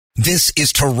This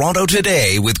is Toronto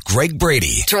Today with Greg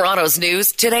Brady. Toronto's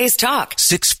news, today's talk.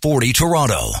 640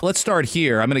 Toronto. Let's start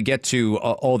here. I'm going to get to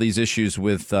all these issues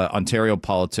with Ontario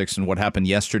politics and what happened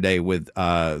yesterday with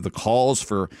the calls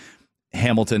for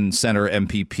Hamilton Centre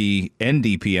MPP,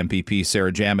 NDP MPP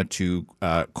Sarah Jammett to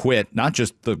quit, not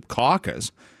just the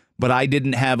caucus, but I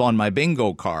didn't have on my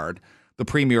bingo card the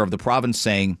premier of the province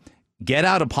saying, get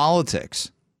out of politics.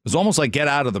 It was almost like get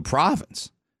out of the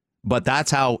province. But that's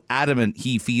how adamant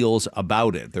he feels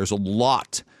about it. There's a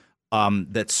lot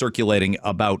that's circulating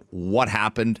about what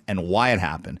happened and why it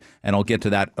happened. And I'll get to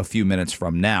that a few minutes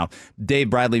from now. Dave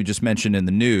Bradley just mentioned in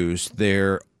the news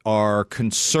there are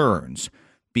concerns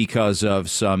because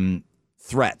of some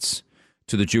threats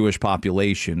to the Jewish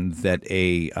population that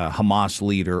a Hamas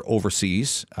leader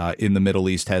overseas in the Middle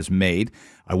East has made.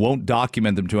 I won't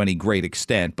document them to any great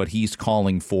extent, but he's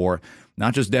calling for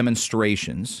not just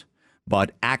demonstrations,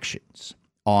 but actions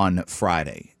on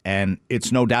Friday. And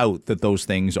it's no doubt that those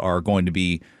things are going to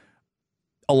be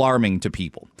alarming to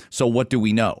people. So what do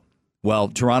we know? Well,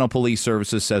 Toronto Police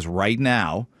Services says right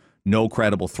now, no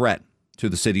credible threat to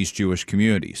the city's Jewish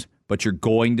communities, but you're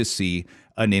going to see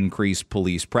an increased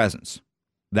police presence.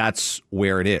 That's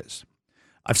where it is.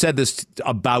 I've said this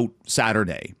about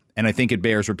Saturday, and I think it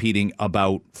bears repeating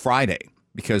about Friday,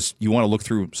 because you want to look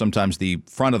through sometimes the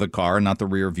front of the car and not the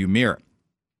rear view mirror.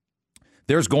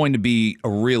 There's going to be a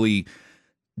really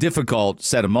difficult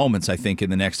set of moments, I think, in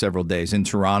the next several days in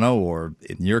Toronto or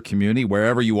in your community,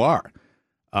 wherever you are.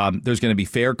 There's going to be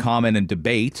fair comment and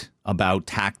debate about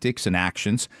tactics and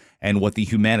actions and what the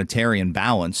humanitarian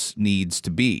balance needs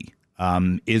to be.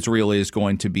 Israel is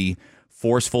going to be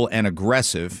forceful and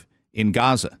aggressive in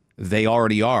Gaza. They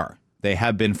already are. They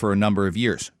have been for a number of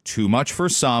years. Too much for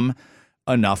some,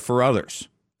 enough for others.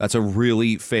 That's a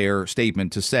really fair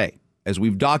statement to say. As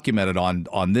we've documented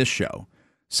on this show,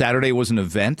 Saturday was an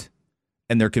event,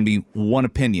 and there can be one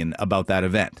opinion about that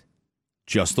event,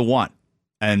 just the one.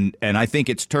 And I think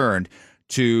it's turned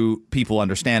to people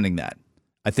understanding that.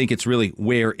 I think it's really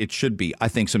where it should be. I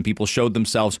think some people showed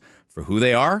themselves for who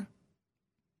they are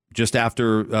just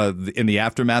after in the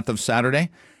aftermath of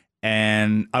Saturday.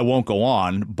 And I won't go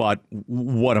on, but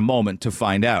what a moment to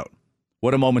find out.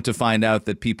 What a moment to find out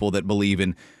that people that believe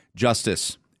in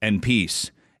justice and peace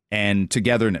and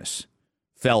togetherness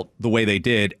felt the way they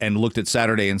did and looked at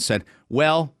Saturday and said,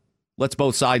 well, let's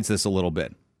both sides this a little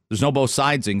bit. There's no both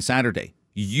sidesing Saturday.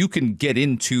 You can get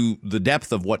into the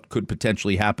depth of what could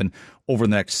potentially happen over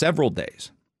the next several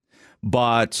days.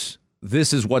 But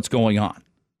this is what's going on.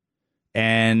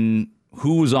 And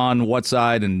who's on what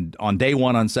side and on day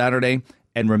one on Saturday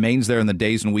and remains there in the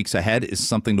days and weeks ahead is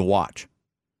something to watch.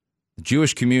 The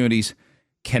Jewish communities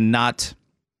cannot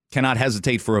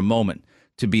hesitate for a moment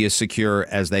to be as secure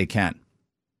as they can.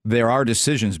 There are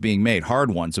decisions being made,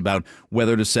 hard ones, about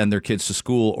whether to send their kids to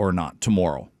school or not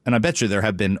tomorrow. And I bet you there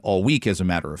have been all week, as a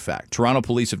matter of fact. Toronto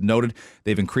police have noted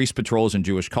they've increased patrols in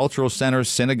Jewish cultural centers,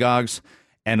 synagogues,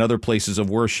 and other places of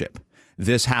worship.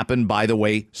 This happened, by the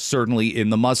way, certainly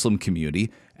in the Muslim community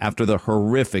after the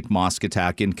horrific mosque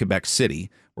attack in Quebec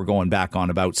City. We're going back on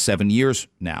about 7 years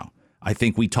now. I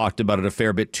think we talked about it a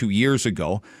fair bit 2 years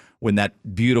ago, when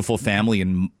that beautiful family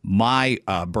in my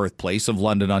birthplace of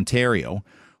London, Ontario,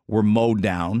 were mowed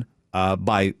down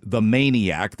by the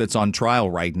maniac that's on trial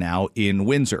right now in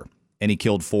Windsor. And he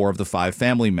killed 4 of the 5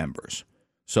 family members.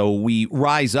 So we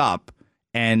rise up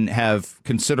and have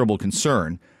considerable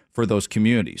concern for those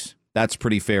communities. That's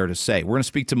pretty fair to say. We're going to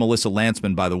speak to Melissa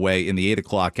Lantsman, by the way, in the 8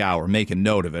 o'clock hour. Make a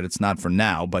note of it. It's not for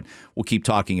now, but we'll keep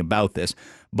talking about this.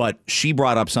 But she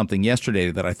brought up something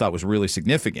yesterday that I thought was really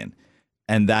significant.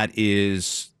 And that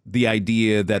is the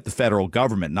idea that the federal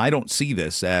government, and I don't see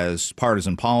this as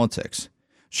partisan politics,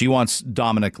 she wants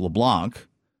Dominic LeBlanc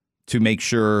to make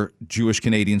sure Jewish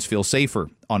Canadians feel safer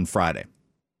on Friday.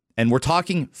 And we're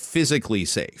talking physically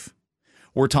safe.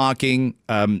 We're talking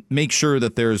make sure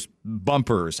that there's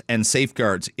bumpers and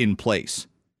safeguards in place.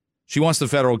 She wants the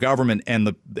federal government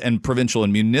and provincial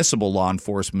and municipal law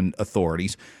enforcement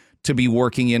authorities to be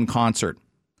working in concert,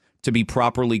 to be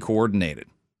properly coordinated.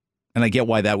 And I get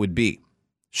why that would be.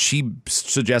 She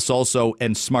suggests also,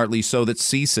 and smartly so, that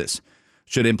CSIS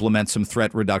should implement some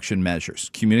threat reduction measures,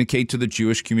 communicate to the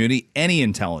Jewish community any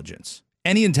intelligence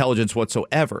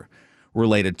whatsoever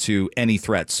related to any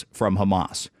threats from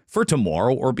Hamas for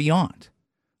tomorrow or beyond.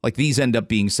 Like, these end up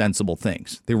being sensible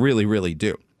things. They really, really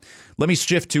do. Let me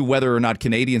shift to whether or not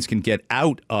Canadians can get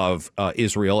out of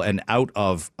Israel and out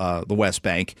of the West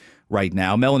Bank right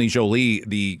now. Melanie Joly,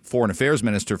 the Foreign Affairs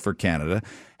Minister for Canada,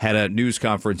 had a news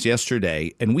conference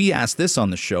yesterday, and we asked this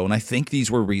on the show, and I think these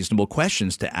were reasonable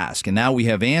questions to ask, and now we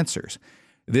have answers.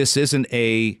 This isn't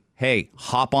a hey,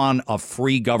 hop on a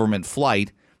free government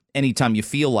flight anytime you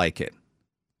feel like it,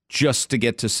 just to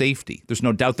get to safety. There's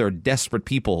no doubt there are desperate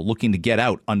people looking to get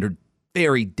out under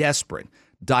very desperate,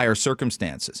 dire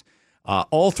circumstances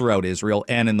all throughout Israel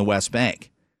and in the West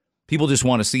Bank. People just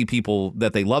want to see people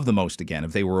that they love the most again.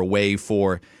 If they were away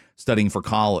for studying for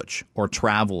college or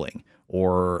traveling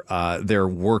or they're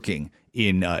working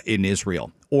in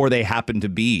Israel or they happen to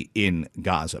be in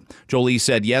Gaza. Jolie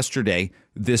said yesterday,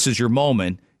 this is your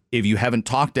moment. If you haven't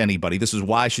talked to anybody, this is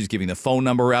why she's giving the phone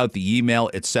number out, the email,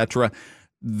 etc.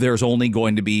 There's only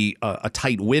going to be a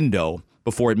tight window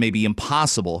before it may be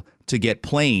impossible to get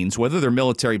planes, whether they're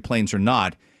military planes or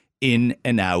not, in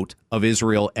and out of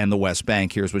Israel and the West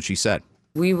Bank. Here's what she said.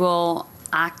 We will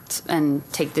act and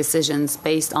take decisions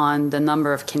based on the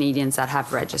number of Canadians that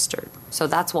have registered. So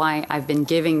that's why I've been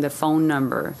giving the phone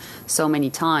number so many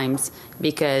times,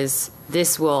 because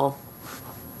this will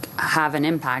have an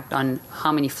impact on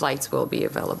how many flights will be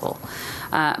available.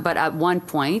 But at one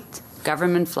point,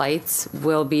 government flights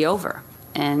will be over,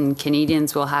 and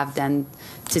Canadians will have then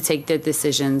to take the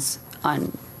decisions on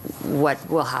what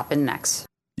will happen next.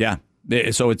 Yeah.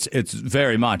 So it's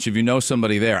very much, if you know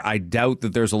somebody there, I doubt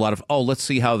that there's a lot of, let's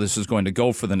see how this is going to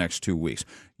go for the next 2 weeks.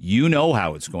 You know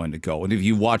how it's going to go. And if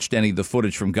you watched any of the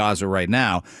footage from Gaza right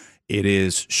now, it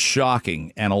is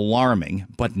shocking and alarming,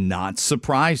 but not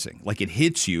surprising. Like, it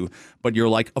hits you, but you're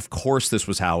like, of course this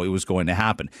was how it was going to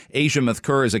happen. Asia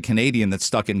Mathkur is a Canadian that's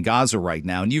stuck in Gaza right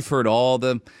now, and you've heard all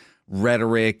the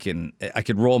rhetoric, and I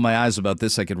could roll my eyes about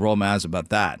this, I could roll my eyes about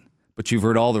that. But you've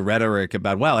heard all the rhetoric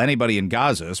about, well, anybody in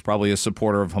Gaza is probably a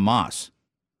supporter of Hamas.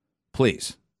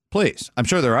 Please. I'm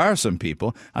sure there are some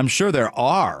people. I'm sure there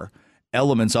are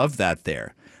elements of that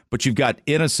there. But you've got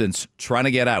innocents trying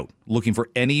to get out, looking for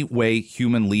any way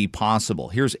humanly possible.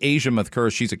 Here's Asia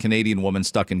Mathkur. She's a Canadian woman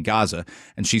stuck in Gaza,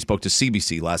 and she spoke to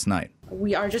CBC last night.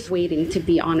 We are just waiting, to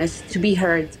be honest, to be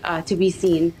heard, to be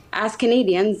seen. As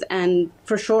Canadians, and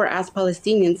for sure as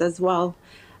Palestinians as well,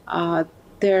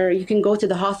 there you can go to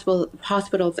the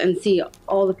hospitals and see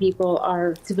all the people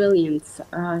are civilians,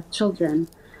 children.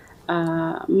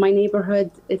 My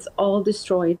neighborhood, it's all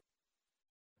destroyed.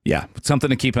 Yeah,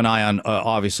 something to keep an eye on,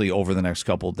 obviously, over the next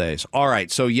couple of days. All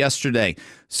right, so yesterday,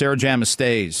 Sarah-Jama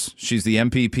Stays, she's the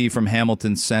MPP from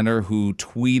Hamilton Centre who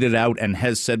tweeted out and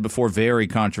has said before very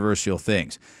controversial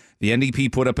things. The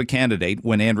NDP put up a candidate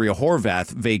when Andrea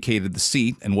Horwath vacated the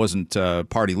seat and wasn't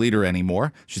party leader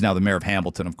anymore. She's now the mayor of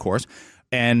Hamilton, of course.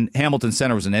 And Hamilton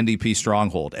Centre was an NDP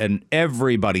stronghold. And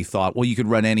everybody thought, well, you could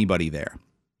run anybody there.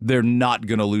 They're not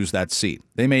going to lose that seat.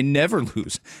 They may never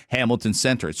lose Hamilton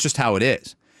Centre. It's just how it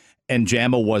is. And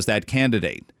Jama was that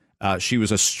candidate. She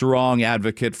was a strong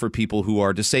advocate for people who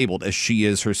are disabled, as she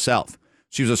is herself.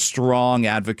 She was a strong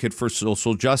advocate for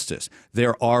social justice.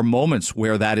 There are moments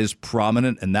where that is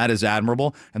prominent and that is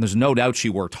admirable, and there's no doubt she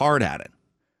worked hard at it.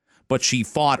 But she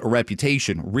fought a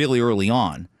reputation really early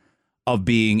on of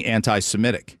being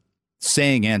anti-Semitic,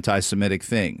 saying anti-Semitic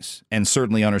things, and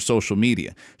certainly on her social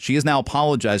media. She has now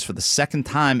apologized for the second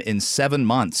time in 7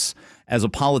 months as a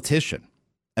politician,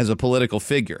 as a political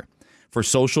figure, for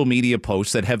social media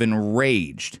posts that have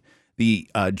enraged the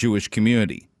Jewish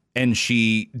community. And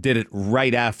she did it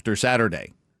right after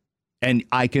Saturday. And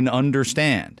I can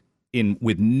understand,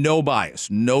 with no bias,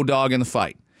 no dog in the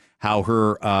fight, how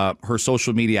her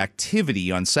social media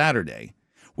activity on Saturday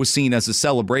was seen as a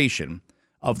celebration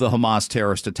of the Hamas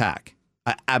terrorist attack.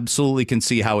 I absolutely can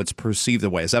see how it's perceived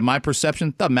that way. Is that my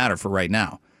perception? Doesn't matter for right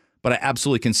now. But I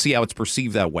absolutely can see how it's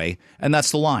perceived that way. And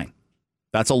that's the line.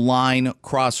 That's a line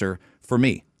crosser for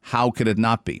me. How could it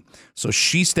not be? So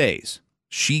she stays.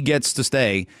 She gets to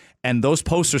stay. And those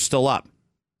posts are still up.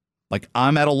 Like,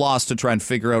 I'm at a loss to try and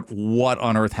figure out what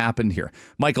on earth happened here.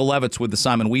 Michael Levitz with the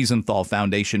Simon Wiesenthal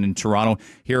Foundation in Toronto.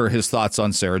 Here are his thoughts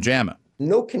on Sarah-Jama.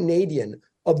 No Canadian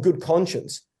of good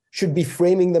conscience should be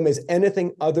framing them as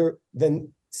anything other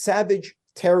than savage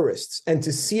terrorists. And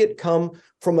to see it come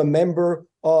from a member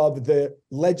of the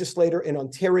legislature in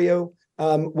Ontario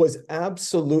was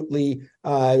absolutely,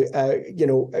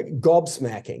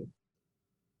 gobsmacking.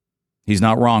 He's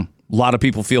not wrong. A lot of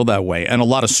people feel that way, and a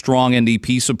lot of strong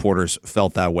NDP supporters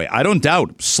felt that way. I don't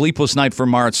doubt sleepless night for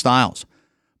Marit Stiles,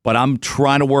 but I'm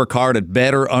trying to work hard at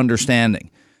better understanding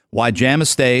why Jama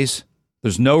stays.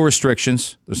 There's no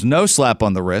restrictions. There's no slap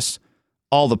on the wrist.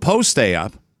 All the posts stay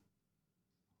up.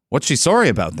 What's she sorry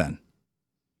about then?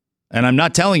 And I'm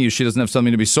not telling you she doesn't have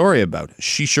something to be sorry about.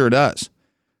 She sure does.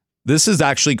 This is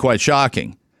actually quite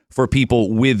shocking for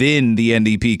people within the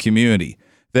NDP community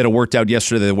that it worked out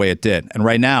yesterday the way it did. And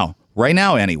right now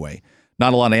anyway,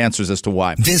 Not a lot of answers as to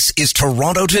why. This is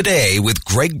Toronto Today with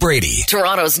Greg Brady.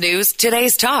 Toronto's news,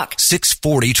 today's talk.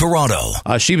 640 Toronto.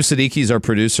 Sheba Siddiqui is our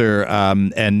producer,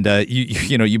 and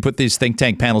you put these think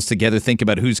tank panels together, think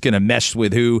about who's going to mesh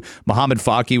with who. Mohammed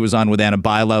Faki was on with Anna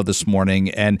Bailão this morning,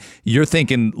 and you're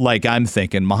thinking like I'm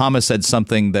thinking. Mohammed said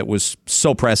something that was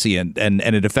so prescient, and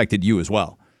it affected you as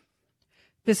well.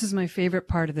 This is my favorite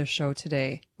part of the show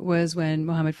today, was when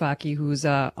Mohammed Faki, who's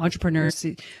an entrepreneur,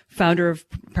 founder of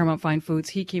Paramount Fine Foods,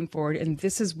 he came forward, and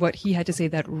this is what he had to say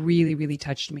that really, really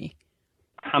touched me.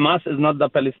 Hamas is not the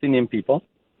Palestinian people.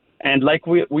 And like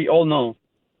we all know,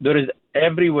 there is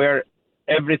everywhere,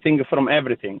 everything from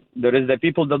everything. There is the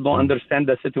people that don't understand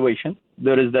the situation.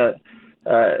 There is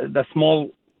the small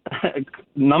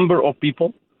number of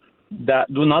people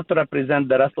that do not represent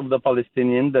the rest of the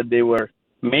Palestinians, that they were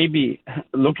maybe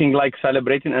looking like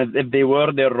celebrating, and if they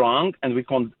were, they're wrong, and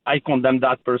I condemn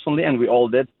that personally, and we all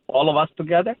did, all of us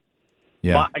together.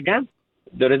 Yeah. But again,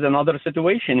 there is another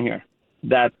situation here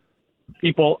that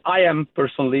I am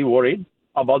personally worried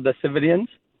about the civilians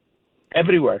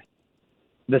everywhere,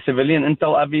 the civilian in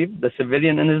Tel Aviv, the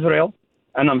civilian in Israel,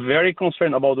 and I'm very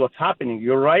concerned about what's happening.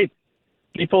 You're right.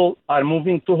 People are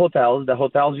moving to hotels, the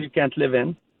hotels you can't live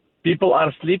in. People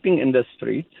are sleeping in the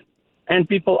streets. And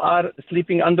people are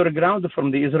sleeping underground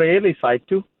from the Israeli side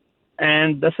too.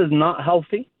 And this is not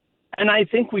healthy. And I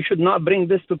think we should not bring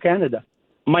this to Canada.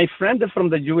 My friend from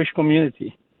the Jewish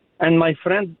community and my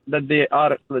friend that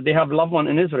they have loved one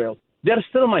in Israel, they're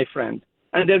still my friend.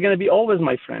 And they're going to be always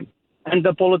my friend. And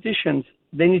the politicians,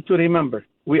 they need to remember,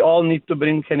 we all need to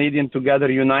bring Canadians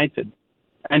together united.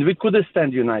 And we could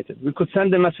stand united. We could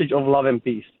send a message of love and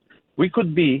peace. We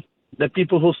could be the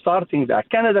people who are starting that.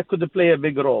 Canada could play a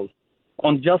big role.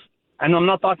 And I'm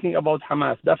not talking about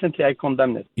Hamas. Definitely, I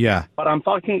condemn it. Yeah. But I'm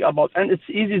talking about, and it's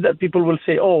easy that people will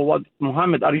say, oh, what,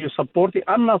 Mohammed, are you supporting?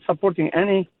 I'm not supporting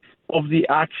any of the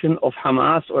action of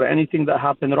Hamas or anything that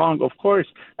happened wrong, of course.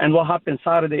 And what happened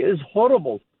Saturday is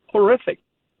horrible, horrific.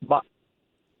 But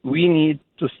we need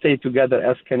to stay together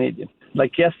as Canadians.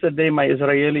 Like yesterday, my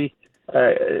Israeli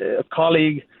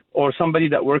colleague or somebody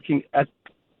that working at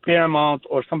Paramount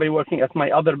or somebody working at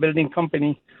my other building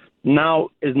company now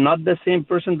is not the same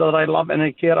person that I love and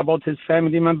I care about his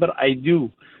family member. I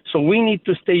do. So we need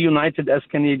to stay united as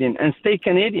Canadians and stay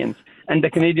Canadians. And the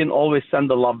Canadian always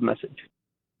send a love message.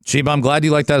 Sheba, I'm glad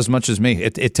you like that as much as me.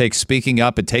 It takes speaking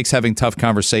up. It takes having tough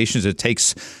conversations. It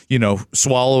takes,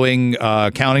 swallowing,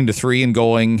 counting to 3 and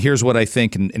going, here's what I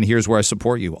think and here's where I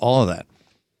support you. All of that.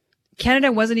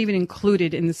 Canada wasn't even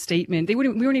included in the statement. We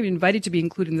weren't even invited to be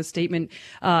included in the statement,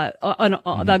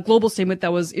 on that global statement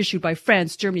that was issued by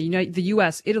France, Germany, the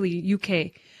US, Italy,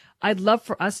 UK. I'd love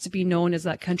for us to be known as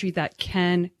that country that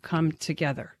can come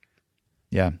together.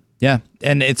 Yeah. Yeah.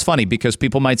 And it's funny because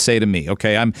people might say to me,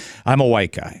 okay, I'm a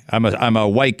white guy. I'm a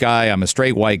white guy. I'm a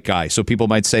straight white guy. So people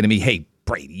might say to me, hey,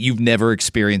 Brady, you've never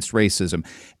experienced racism.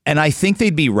 And I think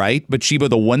they'd be right. But Sheba,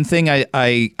 the one thing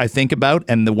I think about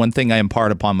and the one thing I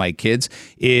impart upon my kids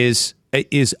is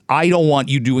I don't want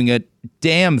you doing a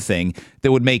damn thing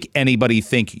that would make anybody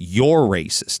think you're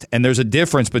racist. And there's a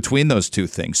difference between those two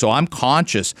things. So I'm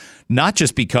conscious, not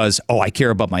just because, I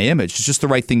care about my image. It's just the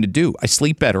right thing to do. I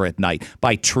sleep better at night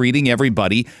by treating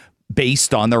everybody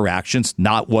based on their actions,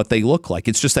 not what they look like.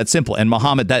 It's just that simple. And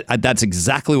Mohammed, that's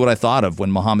exactly what I thought of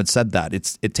when Mohammed said that.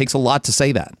 It takes a lot to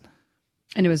say that.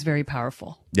 And it was very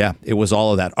powerful. Yeah, it was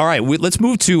all of that. All right, let's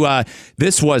move to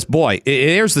this was, it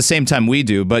airs the same time we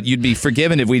do, but you'd be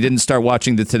forgiven if we didn't start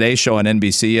watching the Today Show on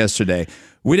NBC yesterday.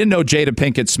 We didn't know Jada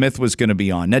Pinkett Smith was going to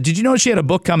be on. Now, did you know she had a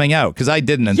book coming out? Because I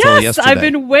didn't until yesterday. Yes, I've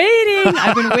been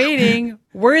waiting.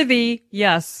 Worthy,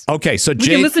 yes. Okay, so we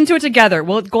can listen to it together.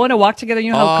 We'll go on a walk together.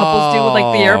 You know how couples do with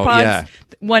like the AirPods? Yeah.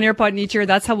 One AirPod in each ear.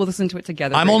 That's how we'll listen to it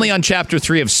together. I'm only on chapter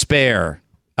 3 of Spare.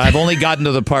 I've only gotten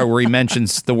to the part where he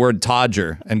mentions the word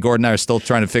Todger, and Gordon and I are still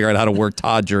trying to figure out how to work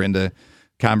Todger into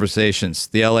conversations,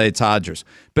 the LA Dodgers.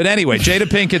 But anyway, Jada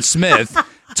Pinkett Smith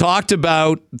talked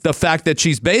about the fact that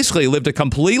she's basically lived a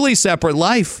completely separate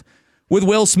life with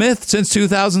Will Smith since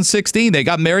 2016. They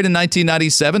got married in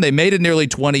 1997. They made it nearly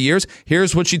 20 years.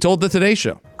 Here's what she told the Today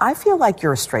Show. I feel like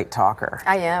you're a straight talker.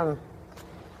 I am.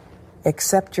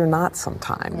 Except you're not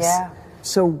sometimes. Yeah.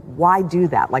 So why do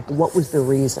that? Like, what was the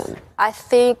reason? I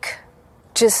think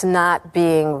just not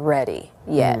being ready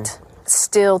yet.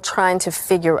 Still trying to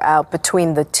figure out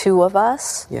between the two of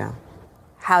us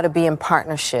how to be in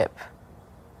partnership,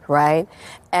 right?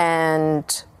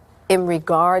 And in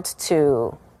regards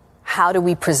to how do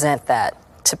we present that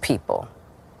to people,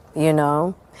 you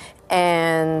know?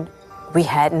 And we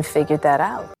hadn't figured that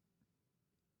out.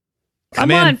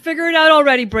 Come on, figure it out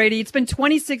already, Brady. It's been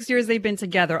 26 years they've been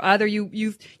together. Either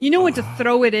you know when to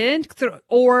throw it in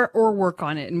or work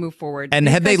on it and move forward. And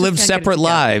had they lived separate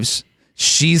lives,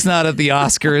 she's not at the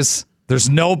Oscars. There's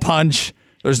no punch.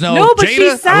 There's no, but Jada, she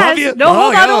says, I love you. No,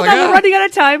 hold on. We're running out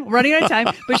of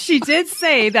time. But she did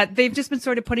say that they've just been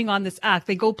sort of putting on this act.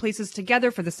 They go places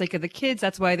together for the sake of the kids.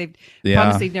 That's why they've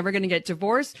promised they're never going to get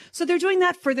divorced. So they're doing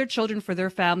that for their children, for their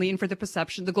family, and for the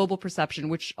perception, the global perception,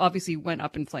 which obviously went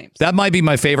up in flames. That might be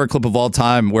my favorite clip of all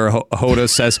time, where Hoda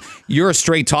says, "You're a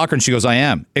straight talker," and she goes, "I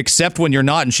am, except when you're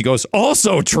not," and she goes,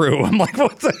 "Also true." I'm like,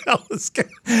 what the hell is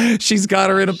going? She's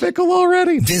got her in a pickle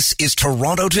already. This is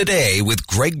Toronto Today with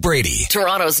Greg Brady.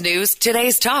 Toronto's news,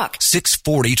 today's talk.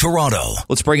 640 Toronto.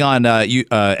 Let's bring on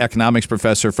economics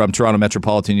professor from Toronto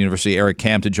Metropolitan University, Eric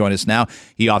Kam, to join us now.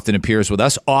 He often appears with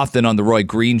us, often on the Roy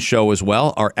Green Show as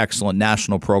well, our excellent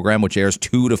national program, which airs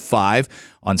 2 to 5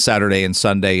 on Saturday and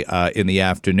Sunday in the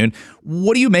afternoon.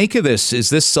 What do you make of this? Is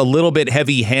this a little bit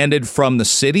heavy-handed from the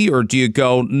city, or do you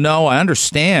go, no, I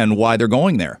understand why they're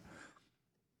going there?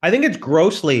 I think it's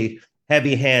grossly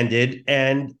heavy-handed,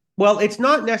 and, well, it's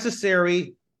not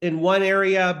necessary in one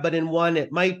area, but in one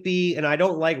it might be, and I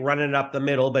don't like running it up the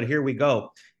middle, but here we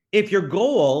go. If your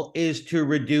goal is to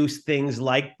reduce things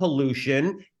like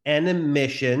pollution and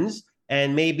emissions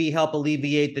and maybe help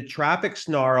alleviate the traffic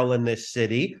snarl in this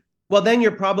city, well, then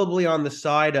you're probably on the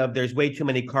side of there's way too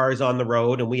many cars on the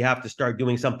road and we have to start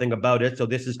doing something about it. So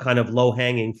this is kind of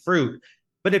low-hanging fruit.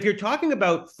 But if you're talking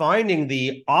about finding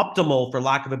the optimal, for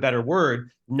lack of a better word,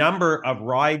 number of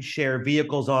rideshare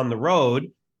vehicles on the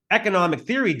road, economic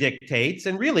theory dictates,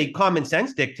 and really common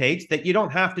sense dictates, that you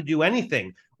don't have to do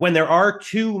anything. When there are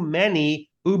too many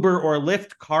Uber or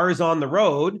Lyft cars on the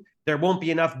road, there won't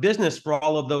be enough business for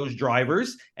all of those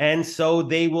drivers, and so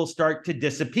they will start to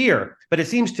disappear. But it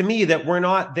seems to me that we're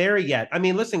not there yet. I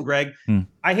mean, listen, Greg,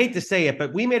 I hate to say it,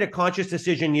 but we made a conscious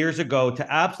decision years ago to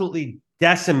absolutely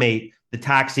decimate the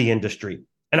taxi industry.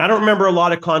 And I don't remember a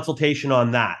lot of consultation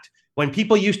on that. When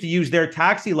people used to use their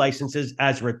taxi licenses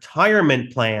as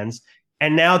retirement plans,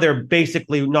 and now they're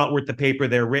basically not worth the paper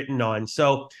they're written on.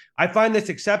 So I find this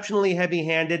exceptionally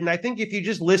heavy-handed. And I think if you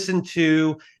just listen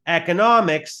to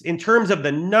economics in terms of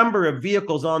the number of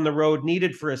vehicles on the road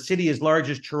needed for a city as large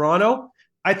as Toronto,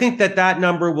 I think that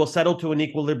number will settle to an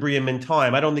equilibrium in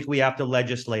time. I don't think we have to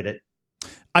legislate it.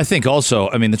 I think also,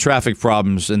 I mean, the traffic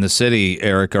problems in the city,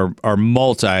 Eric, are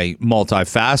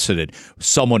multifaceted.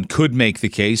 Someone could make the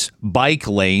case bike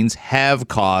lanes have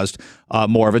caused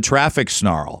more of a traffic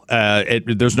snarl.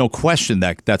 There's no question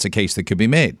that that's a case that could be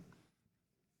made.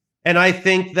 And I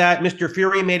think that Mr.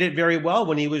 Fury made it very well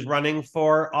when he was running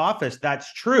for office.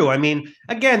 That's true. I mean,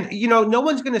 again, no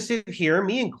one's going to sit here,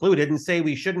 me included, and say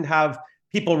we shouldn't have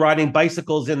people riding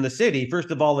bicycles in the city.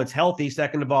 First of all, it's healthy.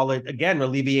 Second of all, it, again,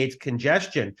 alleviates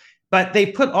congestion. But they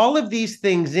put all of these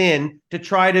things in to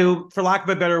try to, for lack of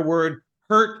a better word,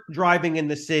 hurt driving in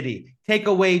the city, take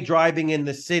away driving in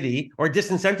the city, or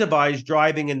disincentivize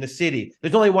driving in the city.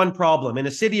 There's only one problem. In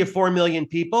a city of 4 million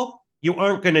people, you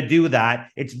aren't going to do that.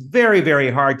 It's very, very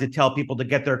hard to tell people to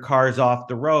get their cars off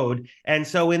the road. And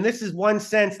so this is one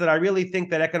sense that I really think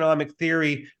that economic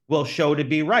theory will show to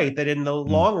be right, that in the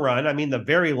long run, I mean, the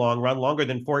very long run, longer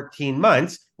than 14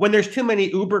 months, when there's too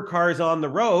many Uber cars on the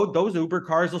road, those Uber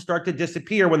cars will start to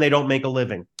disappear when they don't make a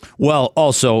living. Well,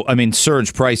 also, I mean,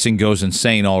 surge pricing goes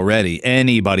insane already.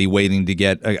 Anybody waiting to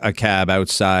get a cab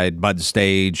outside Bud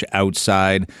Stage,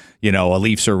 outside, a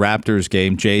Leafs or Raptors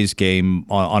game, Jays game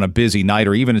on a busy night,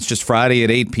 or even it's just Friday at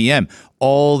 8 p.m.,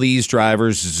 all these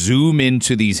drivers zoom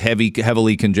into these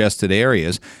heavily congested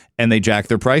areas and they jack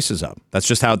their prices up. That's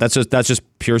just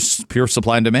pure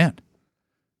supply and demand.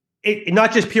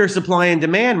 Not just pure supply and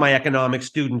demand, my economics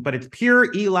student, but it's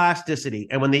pure elasticity.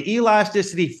 And when the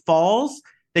elasticity falls,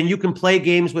 then you can play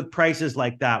games with prices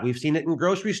like that. We've seen it in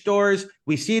grocery stores.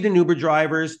 We see it in Uber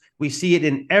drivers. We see it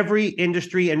in every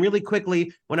industry. And really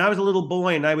quickly, when I was a little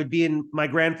boy and I would be in my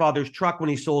grandfather's truck when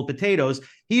he sold potatoes,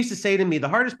 he used to say to me, the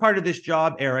hardest part of this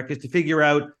job, Eric, is to figure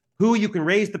out who you can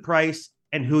raise the price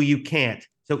and who you can't.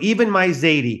 So even my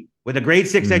Zadie, with a grade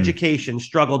 6 education,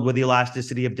 struggled with the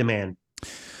elasticity of demand.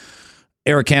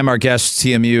 Eric Kam, our guest,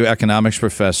 TMU economics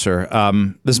professor.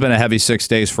 This has been a heavy 6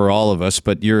 days for all of us,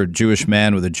 but you're a Jewish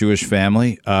man with a Jewish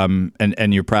family,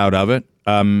 and you're proud of it.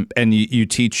 And you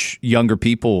teach younger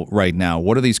people right now.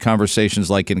 What are these conversations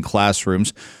like in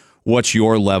classrooms? What's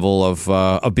your level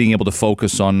of being able to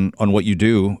focus on what you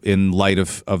do in light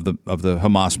of the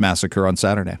Hamas massacre on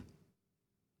Saturday?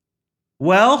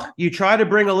 Well, you try to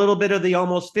bring a little bit of the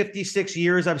almost 56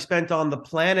 years I've spent on the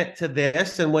planet to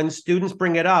this. And when students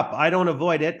bring it up, I don't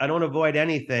avoid it. I don't avoid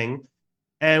anything.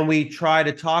 and we try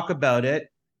to talk about it.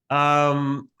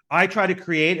 I try to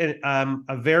create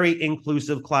a very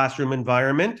inclusive classroom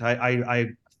environment.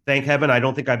 I thank heaven, I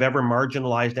don't think I've ever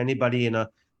marginalized anybody in a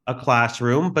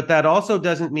classroom, but that also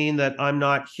doesn't mean that I'm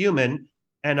not human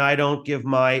and I don't give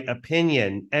my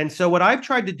opinion. And so what I've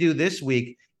tried to do this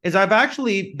week is I've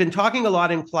actually been talking a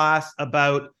lot in class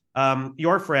about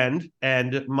your friend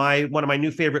and one of my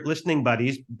new favorite listening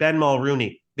buddies, Ben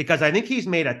Mulrooney, because I think he's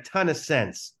made a ton of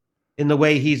sense in the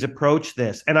way he's approached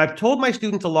this. And I've told my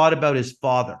students a lot about his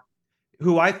father,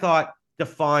 who I thought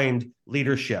defined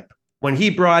leadership when he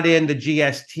brought in the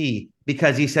GST,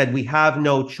 because he said we have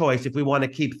no choice if we want to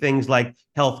keep things like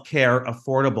healthcare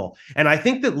affordable. And I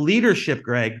think that leadership,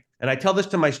 Greg, and I tell this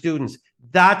to my students,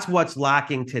 that's what's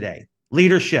lacking today.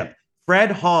 Leadership.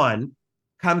 Fred Hahn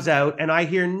comes out and I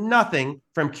hear nothing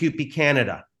from CUPE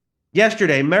Canada.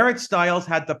 Yesterday, Merritt Stiles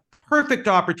had the perfect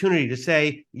opportunity to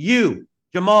say, you,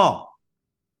 Jamal,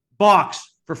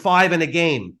 box for 5 in a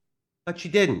game. But she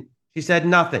didn't. She said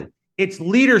nothing. It's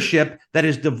leadership that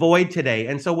is devoid today.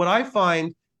 And so what I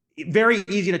find very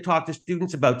easy to talk to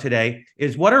students about today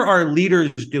is what are our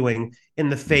leaders doing in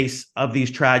the face of these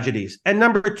tragedies? And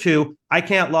number 2, I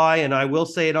can't lie, and I will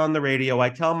say it on the radio. I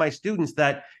tell my students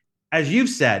that, as you've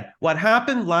said, what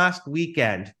happened last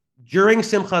weekend during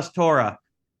Simchas Torah,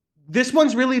 this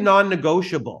one's really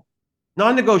non-negotiable.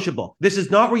 Non-negotiable. This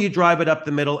is not where you drive it up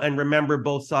the middle and remember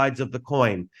both sides of the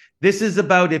coin. This is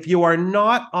about if you are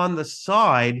not on the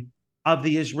side of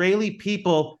the Israeli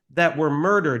people that were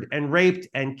murdered and raped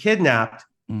and kidnapped,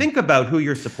 think about who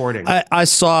you're supporting. I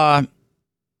saw,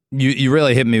 you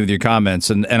really hit me with your comments,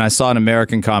 and I saw an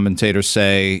American commentator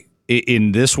say,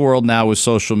 in this world now with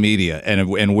social media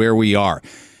and where we are,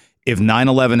 if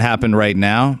 9/11 happened right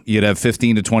now, you'd have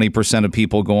 15 to 20% of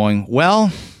people going,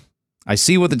 well, I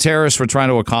see what the terrorists were trying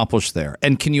to accomplish there.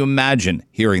 And can you imagine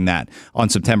hearing that on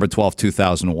September 12th,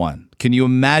 2001? Can you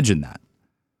imagine that?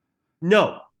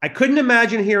 No, I couldn't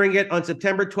imagine hearing it on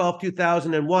September 12th,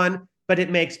 2001, but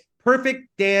it makes perfect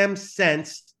damn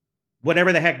sense,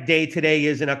 whatever the heck day today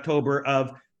is in October of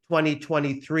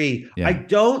 2023. Yeah. I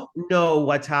don't know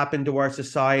what's happened to our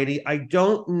society. I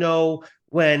don't know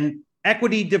when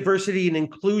equity, diversity, and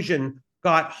inclusion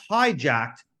got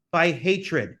hijacked by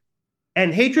hatred.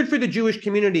 And hatred for the Jewish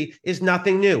community is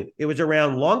nothing new. It was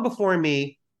around long before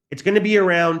me. It's going to be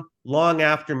around long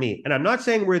after me. And I'm not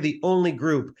saying we're the only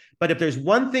group, but if there's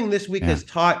one thing this week has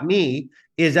taught me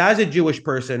is, as a Jewish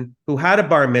person who had a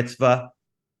bar mitzvah,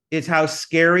 is how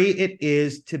scary it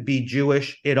is to be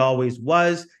Jewish. It always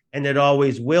was, and it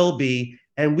always will be.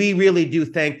 And we really do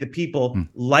thank the people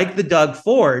like the Doug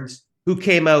Fords who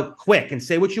came out quick, and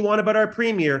say what you want about our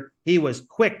premier. He was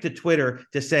quick to Twitter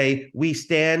to say, we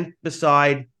stand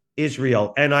beside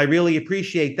Israel. And I really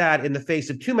appreciate that in the face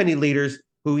of too many leaders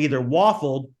who either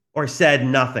waffled or said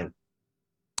nothing.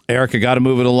 Eric, I got to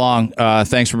move it along.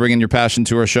 Thanks for bringing your passion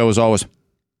to our show as always.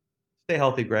 Stay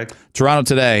healthy, Greg. Toronto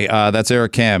Today. That's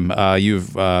Eric Kam. You've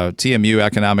TMU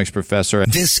economics professor.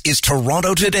 This is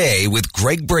Toronto Today with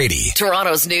Greg Brady.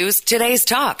 Toronto's news, today's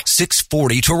talk.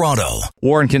 640 Toronto.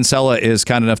 Warren Kinsella is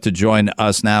kind enough to join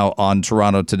us now on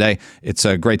Toronto Today. It's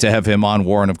great to have him on.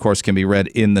 Warren, of course, can be read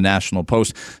in the National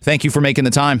Post. Thank you for making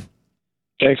the time.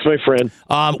 Thanks, my friend.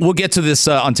 We'll get to this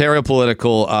Ontario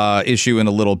political issue in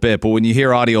a little bit, but when you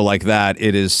hear audio like that,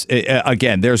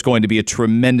 again, there's going to be a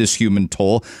tremendous human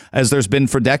toll, as there's been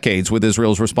for decades with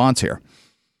Israel's response here.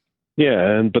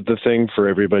 Yeah, but the thing for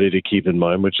everybody to keep in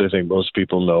mind, which I think most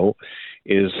people know,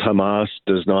 is Hamas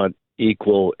does not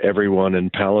equal everyone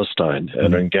in Palestine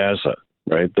and in Gaza,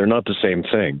 right? They're not the same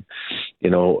thing.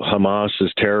 You know, Hamas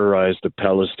has terrorized the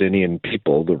Palestinian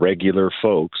people, the regular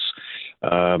folks,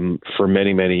 for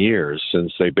many, many years,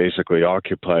 since they basically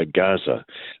occupied Gaza.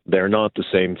 They're not the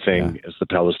same thing as the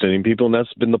Palestinian people, and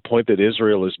that's been the point that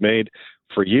Israel has made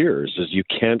for years, is you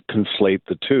can't conflate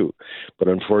the two. But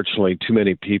unfortunately, too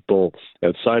many people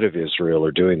outside of Israel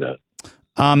are doing that.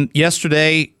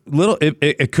 Yesterday,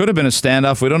 it could have been a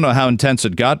standoff. We don't know how intense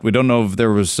it got. We don't know if there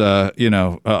was,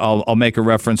 I'll make a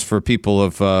reference for people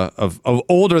of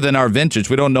older than our vintage.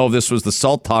 We don't know if this was the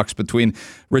SALT talks between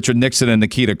Richard Nixon and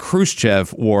Nikita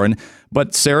Khrushchev, Warren.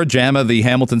 But Sarah Jama, the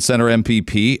Hamilton Centre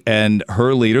MPP, and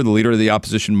her leader, the leader of the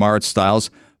opposition, Marit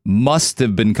Stiles, must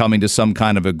have been coming to some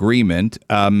kind of agreement.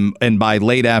 And by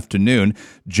late afternoon,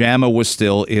 Jama was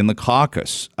still in the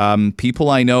caucus. People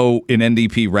I know in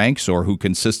NDP ranks or who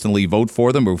consistently vote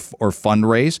for them or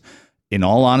fundraise, in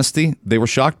all honesty, they were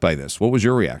shocked by this. What was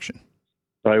your reaction?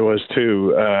 I was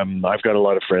too. I've got a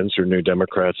lot of friends who are New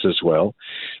Democrats as well.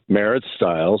 Marit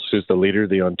Stiles, who's the leader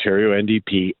of the Ontario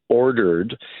NDP,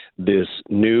 ordered this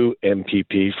new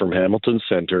MPP from Hamilton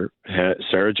Centre,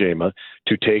 Sarah Jama,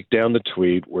 to take down the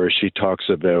tweet where she talks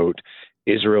about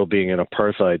Israel being an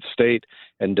apartheid state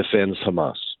and defends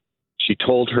Hamas. She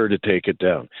told her to take it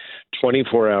down.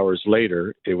 24 hours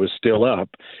later, it was still up.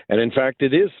 And in fact,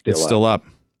 it is still up.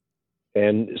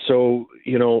 And so,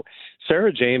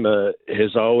 Sarah Jama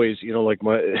has always,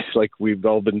 like we've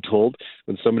all been told,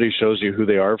 when somebody shows you who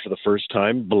they are for the first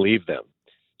time, believe them.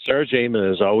 Sarah Jama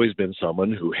has always been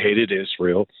someone who hated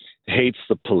Israel, hates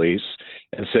the police,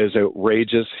 and says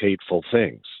outrageous, hateful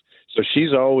things. So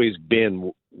she's always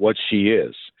been what she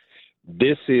is.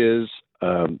 This is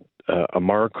a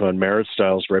mark on Marit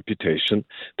Stiles' reputation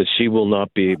that she will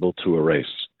not be able to erase.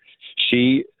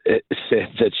 She said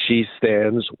that she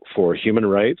stands for human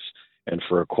rights and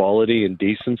for equality and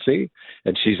decency,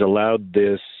 and she's allowed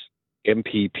this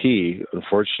MPP,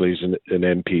 unfortunately he's an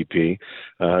MPP,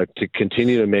 to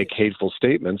continue to make hateful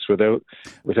statements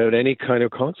without any kind of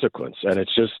consequence. And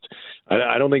it's just,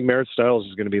 I don't think Marit Stiles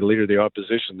is going to be leader of the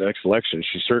opposition the next election.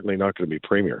 She's certainly not going to be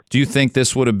premier. Do you think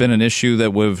this would have been an issue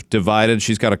that would have divided?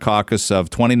 She's got a caucus of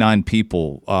 29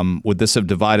 people. Would this have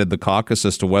divided the caucus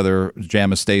as to whether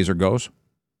Jama stays or goes?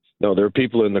 No, there are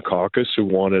people in the caucus who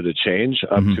wanted a change,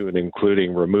 up to and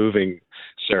including removing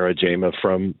Sarah Jama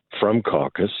from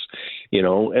caucus,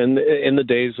 and in the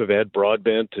days of Ed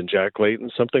Broadbent and Jack Layton,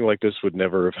 something like this would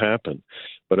never have happened.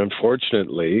 But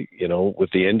unfortunately, with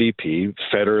the NDP,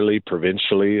 federally,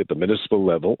 provincially, at the municipal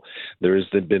level, there has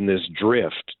been this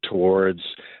drift towards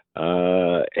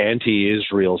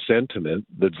anti-Israel sentiment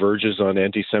that verges on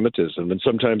anti-Semitism, and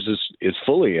sometimes is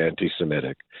fully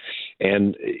anti-Semitic.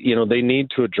 And, they need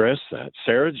to address that.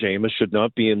 Sarah Jama should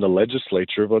not be in the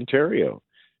legislature of Ontario.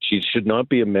 She should not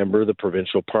be a member of the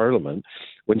provincial parliament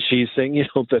when she's saying,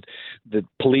 that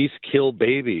police kill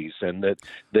babies and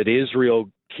that Israel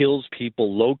kills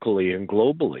people locally and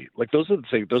globally. Like, those are the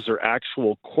things, those are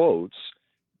actual quotes,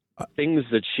 things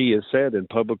that she has said in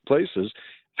public places.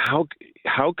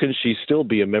 How can she still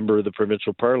be a member of the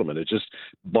provincial parliament? It just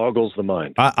boggles the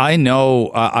mind. I know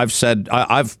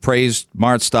I've praised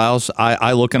Marit Stiles.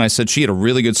 I look and I said she had a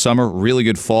really good summer, really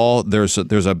good fall. There's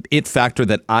a it factor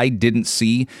that I didn't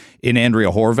see in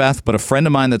Andrea Horwath, but a friend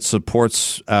of mine that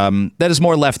supports, that is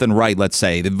more left than right, let's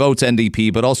say, that votes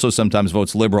NDP, but also sometimes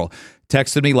votes Liberal,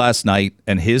 texted me last night,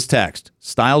 and his text,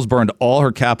 Stiles burned all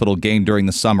her capital gain during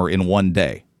the summer in one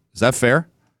day. Is that fair?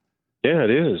 Yeah,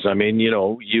 it is. I mean,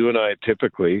 you and I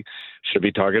typically should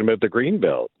be talking about the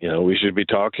Greenbelt. We should be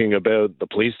talking about the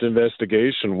police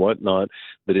investigation, whatnot,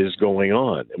 that is going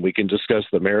on. And we can discuss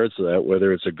the merits of that,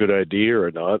 whether it's a good idea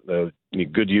or not,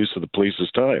 good use of the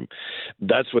police's time.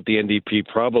 That's what the NDP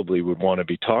probably would want to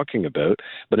be talking about.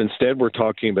 But instead, we're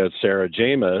talking about Sarah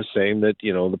Jama saying that,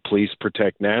 the police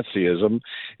protect Nazism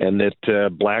and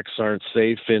that blacks aren't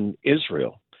safe in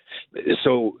Israel.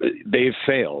 So they've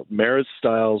failed. Marit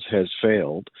Stiles has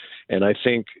failed, and I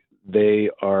think they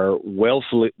are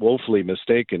woefully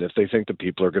mistaken if they think that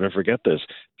people are going to forget this.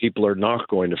 People are not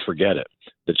going to forget it,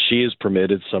 that she has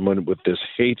permitted someone with this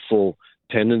hateful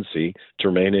tendency to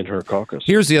remain in her caucus.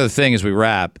 Here's the other thing as we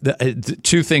wrap.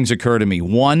 Two things occur to me.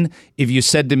 One, if you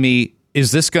said to me,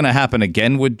 is this going to happen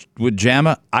again with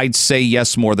Jama? I'd say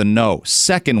yes more than no.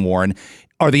 Second, Warren,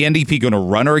 are the NDP going to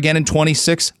run her again in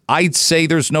 26? I'd say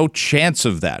there's no chance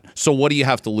of that. So what do you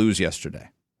have to lose yesterday?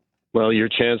 Well, your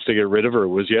chance to get rid of her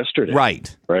was yesterday.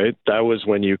 Right. That was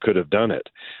when you could have done it.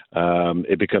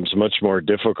 It becomes much more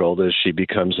difficult as she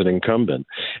becomes an incumbent.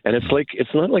 And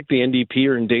it's not like the NDP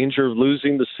are in danger of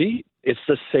losing the seat. It's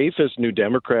the safest New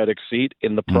Democratic seat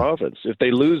in the province. If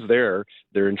they lose there,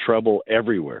 they're in trouble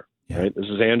everywhere. Yeah. Right? This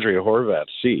is Andrea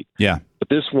Horwath's seat. Yeah. But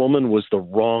this woman was the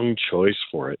wrong choice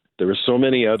for it. There are so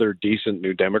many other decent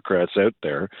New Democrats out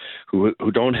there who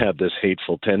don't have this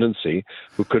hateful tendency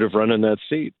who could have run in that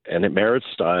seat. And at Marit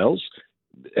Stiles,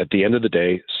 at the end of the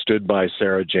day, stood by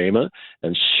Sarah Jama,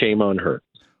 and shame on her.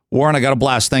 Warren, I got a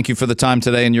blast. Thank you for the time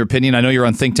today and your opinion. I know you're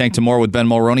on Think Tank tomorrow with Ben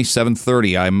Mulroney,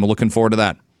 7:30. I'm looking forward to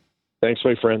that. Thanks,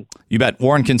 my friend. You bet.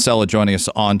 Warren Kinsella joining us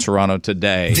on Toronto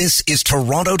Today. This is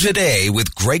Toronto Today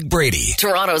with Greg Brady.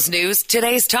 Toronto's news,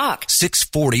 today's talk.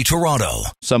 640 Toronto.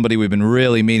 Somebody we've been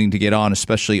really meaning to get on,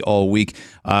 especially all week,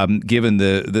 given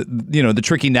the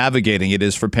tricky navigating it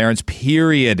is for parents,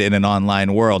 period, in an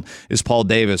online world, is Paul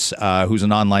Davis, who's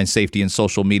an online safety and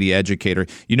social media educator.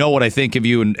 You know what I think of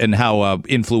you and how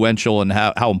influential and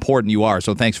how important you are.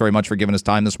 So thanks very much for giving us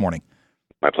time this morning.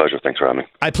 My pleasure. Thanks for having me.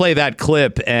 I play that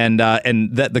clip, and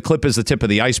that the clip is the tip of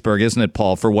the iceberg, isn't it,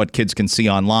 Paul, for what kids can see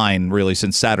online really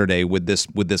since Saturday with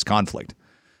this conflict?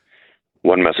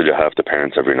 One message I have to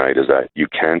parents every night is that you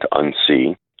can't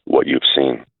unsee what you've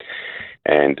seen.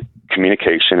 And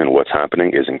communication and what's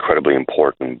happening is incredibly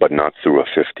important, but not through a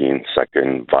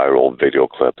 15-second viral video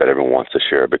clip that everyone wants to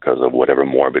share because of whatever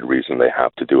morbid reason they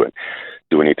have to do it.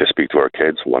 Do we need to speak to our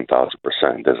kids?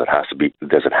 1,000%. Does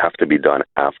it have to be done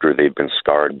after they've been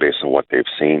scarred based on what they've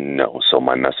seen? No. So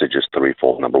my message is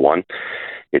threefold. Number one,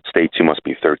 it states you must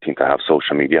be 13 to have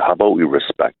social media. How about we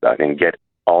respect that and get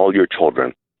all your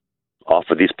children off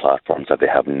of these platforms that they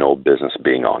have no business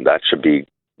being on? That should be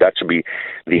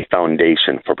the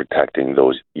foundation for protecting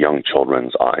those young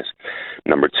children's eyes.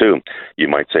 Number two, you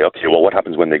might say, okay, well, what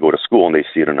happens when they go to school and they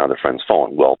see it on another friend's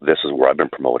phone? Well, this is where I've been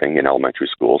promoting in elementary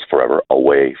schools forever,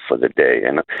 away for the day.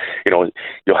 And,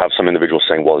 you'll have some individuals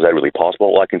saying, well, is that really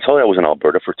possible? Well, I can tell you I was in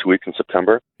Alberta for 2 weeks in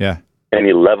September. Yeah. And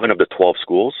 11 of the 12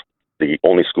 schools, the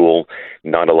only school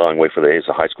not allowing away for the day is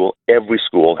a high school. Every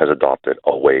school has adopted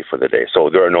away for the day. So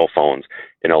there are no phones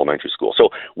in elementary school. So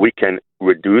we can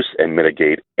reduce and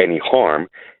mitigate any harm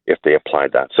if they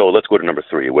applied that. So let's go to number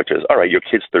three, which is, all right, your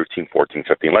kid's 13, 14,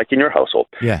 15, like in your household.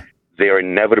 Yeah. They are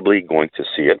inevitably going to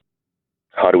see it.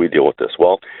 How do we deal with this?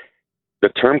 Well, the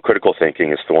term critical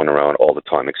thinking is thrown around all the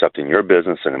time, except in your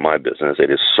business and in my business,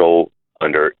 it is so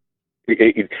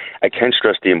I can't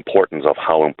stress the importance of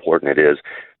how important it is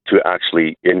to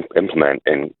actually implement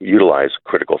and utilize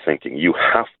critical thinking. You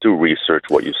have to research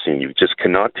what you've seen. You just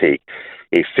cannot take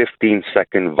a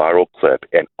 15-second viral clip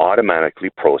and automatically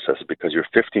process it because your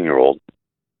 15-year-old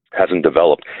hasn't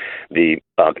developed the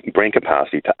brain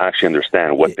capacity to actually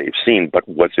understand what they've seen. But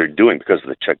what they're doing because of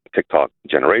the TikTok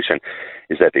generation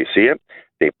is that they see it,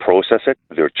 they process it,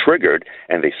 they're triggered,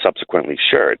 and they subsequently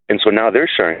share it. And so now they're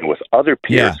sharing it with other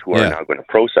peers who are now going to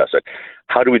process it.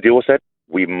 How do we deal with it?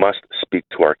 We must speak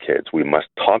to our kids. We must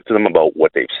talk to them about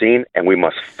what they've seen, and we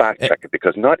must fact check it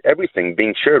because not everything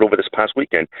being shared over this past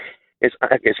weekend is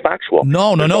factual.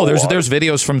 No. There's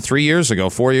videos from 3 years ago,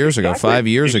 4 years ago, 5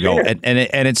 years ago, and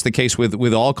it's the case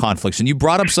with all conflicts. And you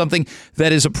brought up something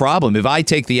that is a problem. If I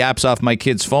take the apps off my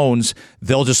kids' phones,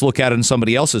 they'll just look at it in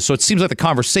somebody else's. So it seems like the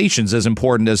conversation's as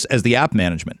important as the app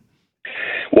management.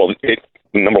 Well,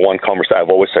 number one, I've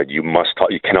always said you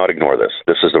cannot ignore this.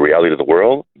 This is the reality of the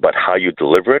world, but how you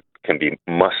deliver it can be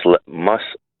much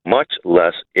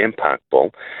less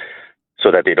impactful so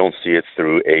that they don't see it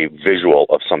through a visual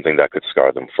of something that could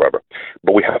scar them forever.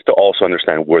 But we have to also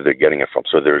understand where they're getting it from.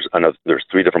 So there's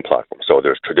three different platforms. So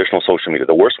there's traditional social media.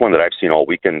 The worst one that I've seen all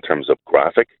weekend in terms of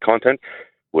graphic content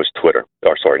was Twitter,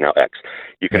 now X.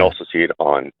 You can also see it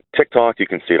on TikTok. You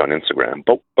can see it on Instagram.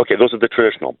 But, okay, those are the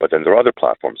traditional. But then there are other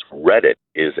platforms. Reddit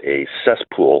is a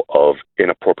cesspool of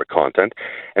inappropriate content.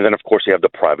 And then, of course, you have the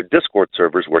private Discord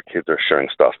servers where kids are sharing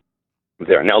stuff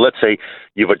there. Now, let's say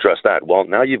you've addressed that. Well,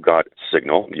 now you've got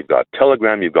Signal, you've got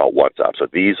Telegram, you've got WhatsApp. So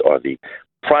these are the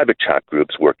private chat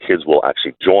groups where kids will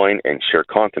actually join and share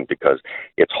content because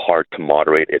it's hard to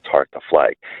moderate, it's hard to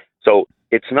flag. So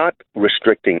it's not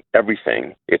restricting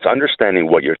everything. It's understanding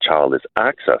what your child is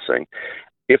accessing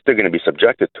if they're going to be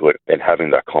subjected to it and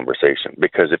having that conversation.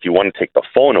 Because if you want to take the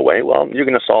phone away, well, you're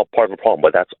going to solve part of the problem,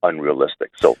 but that's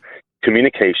unrealistic. So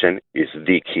communication is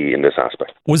the key in this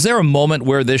aspect. Was there a moment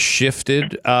where this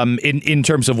shifted in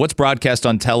terms of what's broadcast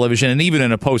on television and even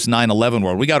in a post 9/11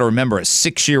 world? We got to remember a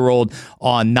 6-year-old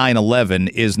on 9/11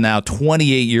 is now 28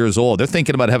 years old. They're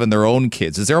thinking about having their own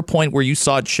kids. Is there a point where you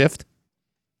saw it shift?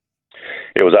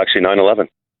 It was actually 9/11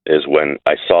 is when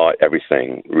I saw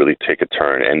everything really take a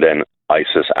turn. And then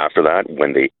ISIS after that,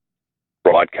 when they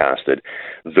broadcasted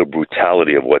the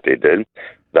brutality of what they did,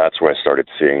 that's where I started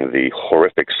seeing the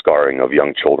horrific scarring of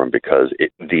young children because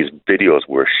these videos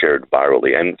were shared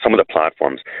virally. And some of the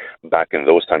platforms back in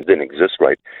those times didn't exist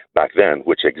right back then,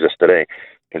 which exist today.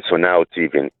 And so now it's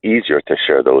even easier to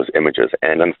share those images.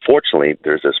 And unfortunately,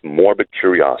 there's this morbid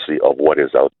curiosity of what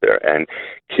is out there. And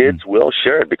kids will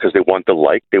share it because they want the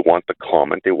like, they want the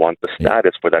comment, they want the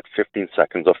status for that 15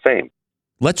 seconds of fame.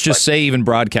 Let's just say even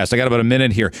broadcast. I got about a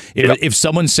minute here. If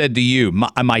someone said to you,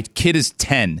 my kid is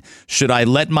 10, should I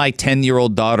let my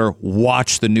 10-year-old daughter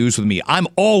watch the news with me? I'm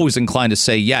always inclined to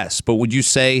say yes. But would you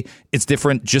say it's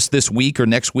different just this week or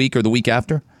next week or the week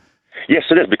after? Yes,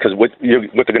 it is, because what they're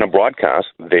going to broadcast,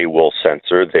 they will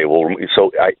censor. They will.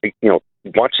 So,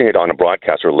 watching it on a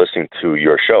broadcast or listening to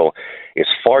your show is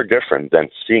far different than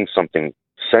seeing something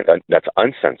that's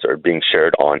uncensored being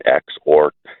shared on X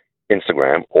or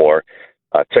Instagram or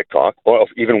TikTok, or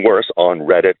even worse, on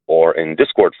Reddit or in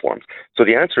Discord forums. So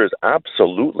the answer is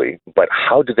absolutely, but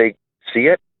how do they see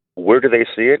it? Where do they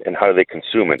see it and how do they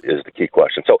consume it is the key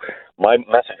question. So my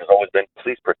message has always been,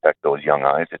 please protect those young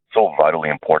eyes. It's so vitally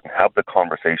important. Have the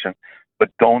conversation, but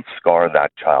don't scar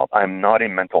that child. I'm not a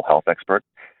mental health expert,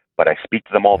 but I speak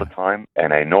to them all the time,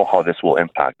 and I know how this will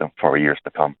impact them for years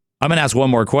to come. I'm going to ask one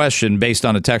more question based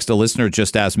on a text a listener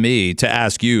just asked me to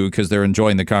ask you because they're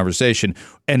enjoying the conversation,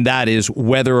 and that is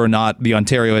whether or not the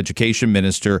Ontario Education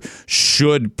Minister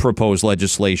should propose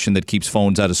legislation that keeps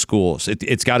phones out of schools.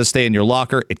 It's got to stay in your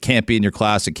locker. It can't be in your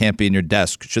class. It can't be in your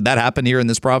desk. Should that happen here in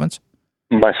this province?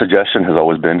 My suggestion has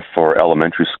always been for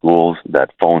elementary schools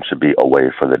that phones should be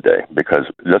away for the day, because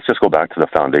let's just go back to the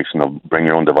foundation of bring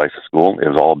your own device to school. It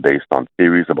was all based on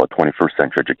theories about 21st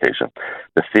century education.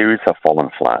 The theories have fallen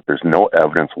flat. There's no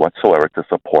evidence whatsoever to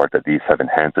support that these have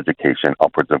enhanced education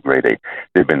upwards of grade 8.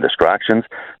 They've been distractions.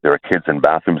 There are kids in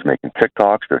bathrooms making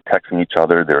TikToks. They're texting each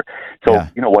other.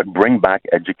 You know what? Bring back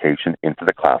education into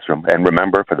the classroom. And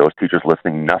remember, for those teachers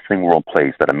listening, nothing will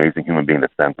replace that amazing human being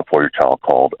that stands before your child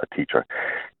called a teacher.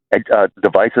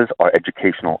 Devices are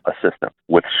educational assistants.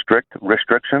 With strict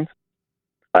restrictions,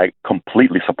 I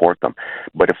completely support them.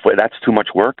 But if that's too much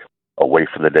work, away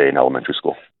for the day in elementary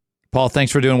school. Paul,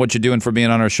 thanks for doing what you're doing, for being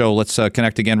on our show. Let's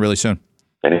connect again really soon.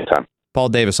 Anytime. Paul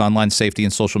Davis, online safety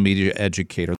and social media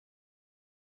educator.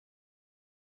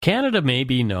 Canada may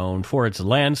be known for its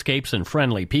landscapes and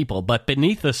friendly people, but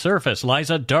beneath the surface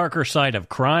lies a darker side of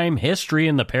crime, history,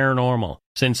 and the paranormal.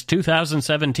 Since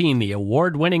 2017, the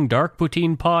award-winning Dark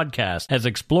Poutine podcast has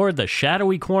explored the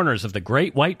shadowy corners of the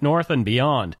Great White North and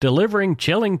beyond, delivering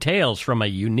chilling tales from a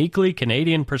uniquely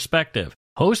Canadian perspective.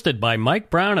 Hosted by Mike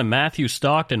Brown and Matthew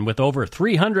Stockton with over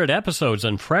 300 episodes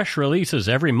and fresh releases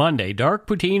every Monday, Dark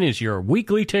Poutine is your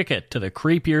weekly ticket to the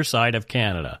creepier side of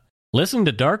Canada. Listen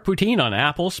to Dark Poutine on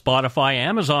Apple, Spotify,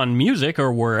 Amazon Music,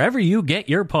 or wherever you get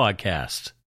your podcasts.